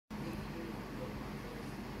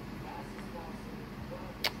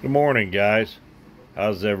Good morning, guys.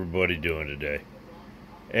 How's everybody doing today?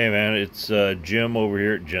 Hey, man, it's Jim over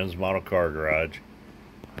here at Jim's Model Car Garage,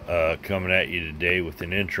 coming at you today with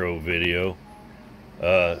an intro video.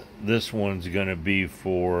 This one's going to be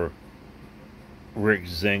for Rick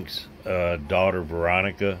Zincks' daughter,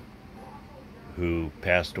 Veronica, who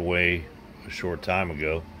passed away a short time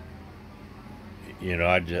ago. You know,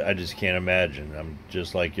 I just can't imagine. I'm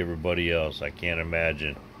just like everybody else. I can't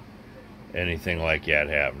imagine anything like that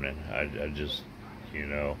happening. I just, you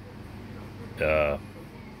know,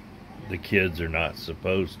 the kids are not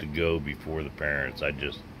supposed to go before the parents.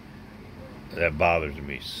 That bothers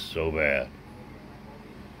me so bad.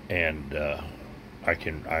 And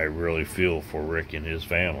I really feel for Rick and his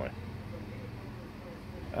family.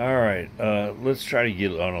 All right, let's try to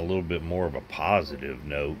get on a little bit more of a positive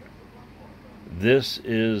note. This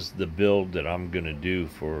is the build that I'm going to do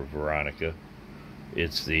for Veronica.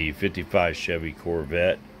 It's the 55 Chevy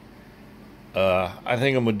Corvette. I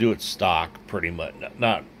think I'm going to do it stock, pretty much.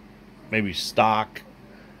 Not maybe stock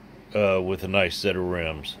with a nice set of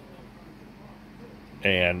rims.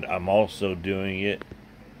 And I'm also doing it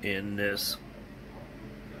in this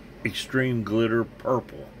extreme glitter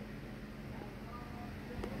purple.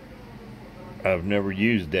 I've never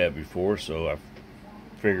used that before, so I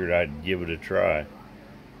figured I'd give it a try.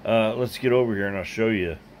 Let's get over here and I'll show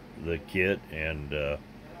you the kit and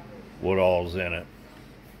what all's in it.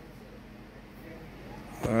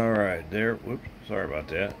 Alright, there, whoops, sorry about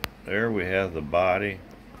that. There we have the body.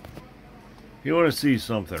 If you want to see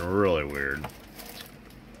something really weird,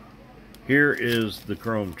 here is the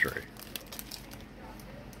chrome tray.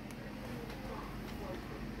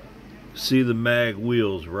 See the mag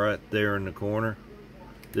wheels right there in the corner?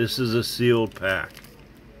 This is a sealed pack.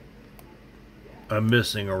 I'm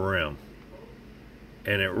missing a rim.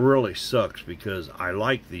 And it really sucks because I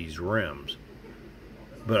like these rims.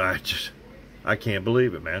 But I can't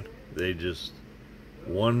believe it, man.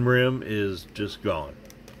 One rim is just gone.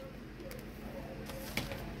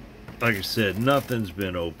 Like I said, nothing's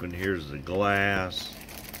been opened. Here's the glass,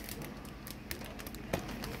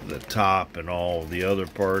 the top and all the other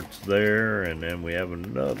parts there, and then we have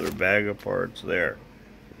another bag of parts there.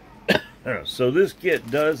 So this kit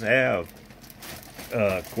does have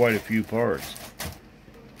quite a few parts.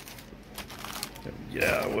 Get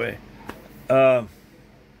out of the way.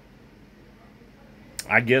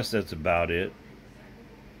 I guess that's about it.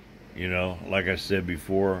 You know, like I said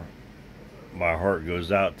before, my heart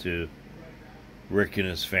goes out to Rick and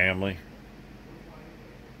his family.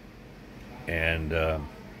 And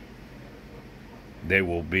they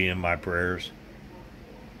will be in my prayers.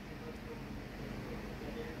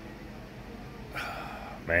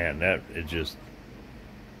 Man, it just...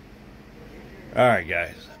 Alright,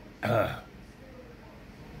 guys.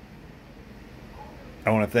 I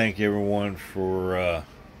want to thank everyone for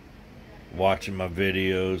watching my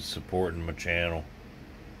videos, supporting my channel.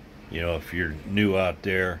 You know, if you're new out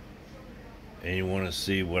there and you want to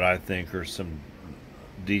see what I think are some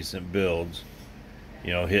decent builds,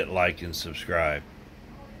 you know, hit like and subscribe.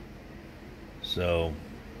 So,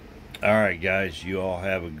 alright guys, you all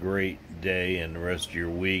have a great day and the rest of your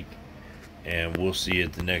week, and we'll see you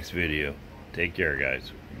at the next video. Take care,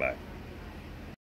 guys. Bye.